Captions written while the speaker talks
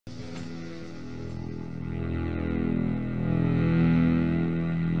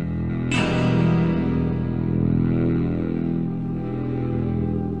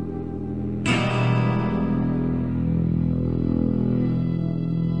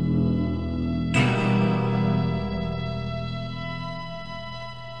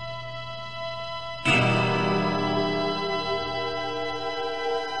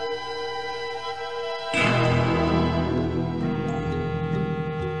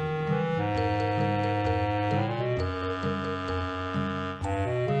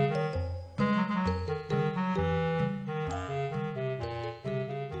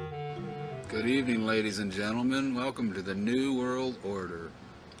evening, ladies and gentlemen. Welcome to the New World Order.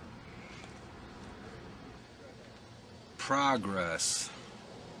 Progress.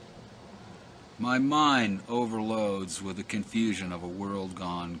 My mind overloads with the confusion of a world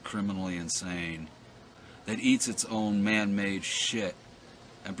gone criminally insane that eats its own man-made shit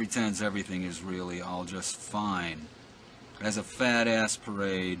and pretends everything is really all just fine as a fat-ass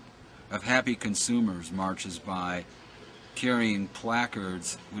parade of happy consumers marches by carrying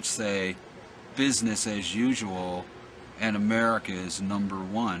placards which say business as usual and America is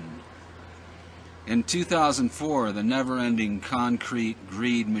 #1. In 2004, the never-ending concrete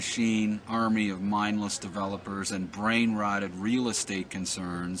greed machine army of mindless developers and brain-rotted real estate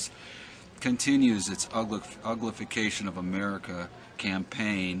concerns continues its uglification of America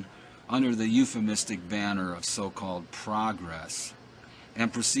campaign under the euphemistic banner of so-called progress,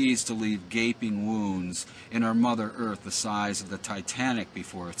 and proceeds to leave gaping wounds in our Mother Earth the size of the Titanic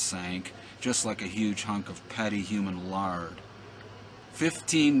before it sank, just like a huge hunk of petty human lard.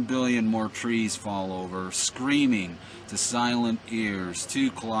 15 billion more trees fall over, screaming to silent ears too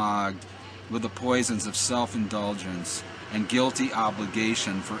clogged with the poisons of self-indulgence and guilty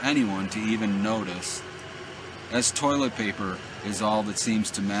obligation for anyone to even notice, as toilet paper is all that seems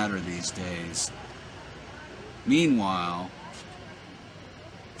to matter these days. Meanwhile,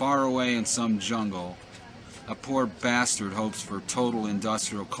 far away in some jungle, a poor bastard hopes for total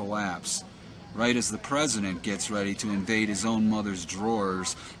industrial collapse, right as the president gets ready to invade his own mother's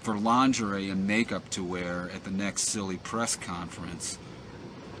drawers for lingerie and makeup to wear at the next silly press conference.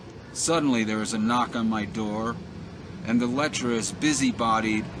 Suddenly there is a knock on my door, and the lecherous,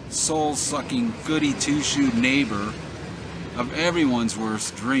 busy-bodied, soul-sucking, goody two-shoed neighbor of everyone's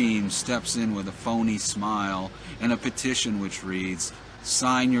worst dream steps in with a phony smile and a petition which reads,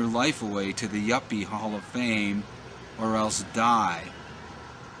 "Sign your life away to the Yuppie Hall of Fame, or else die."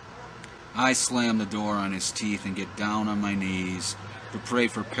 I slam the door on his teeth and get down on my knees to pray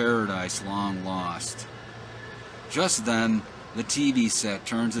for paradise long lost. Just then, the TV set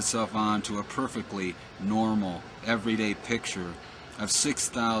turns itself on to a perfectly normal, everyday picture of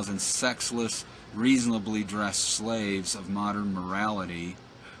 6,000 sexless, reasonably dressed slaves of modern morality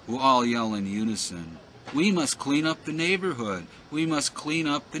who all yell in unison, "We must clean up the neighborhood! We must clean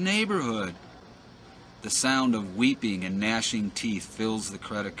up the neighborhood!" The sound of weeping and gnashing teeth fills the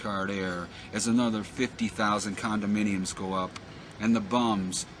credit card air as another 50,000 condominiums go up and the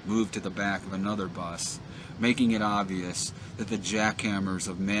bums move to the back of another bus, making it obvious that the jackhammers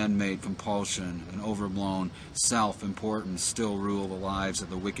of man-made compulsion and overblown self-importance still rule the lives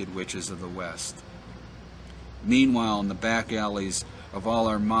of the wicked witches of the West. Meanwhile, in the back alleys of all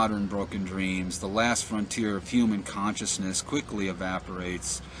our modern broken dreams, the last frontier of human consciousness quickly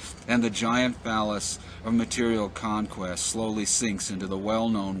evaporates, and the giant phallus of material conquest slowly sinks into the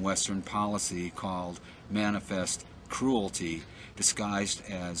well-known Western policy called manifest cruelty, disguised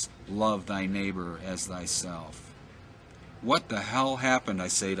as love thy neighbor as thyself. What the hell happened, I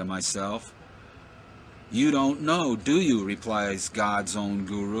say to myself. "You don't know, do you?" replies God's own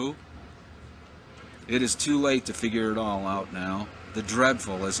guru. It is too late to figure it all out now. The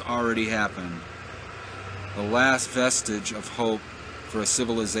dreadful has already happened. The last vestige of hope for a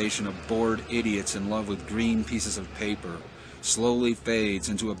civilization of bored idiots in love with green pieces of paper slowly fades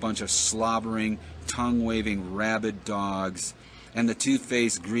into a bunch of slobbering, tongue-waving rabid dogs, and the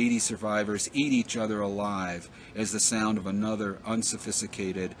two-faced greedy survivors eat each other alive as the sound of another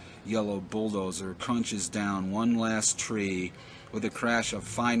unsophisticated yellow bulldozer crunches down one last tree with a crash of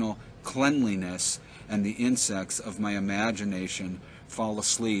final cleanliness, and the insects of my imagination fall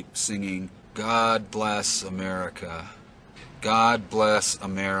asleep singing, "God bless America. God bless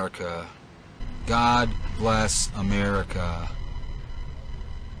America. God bless America."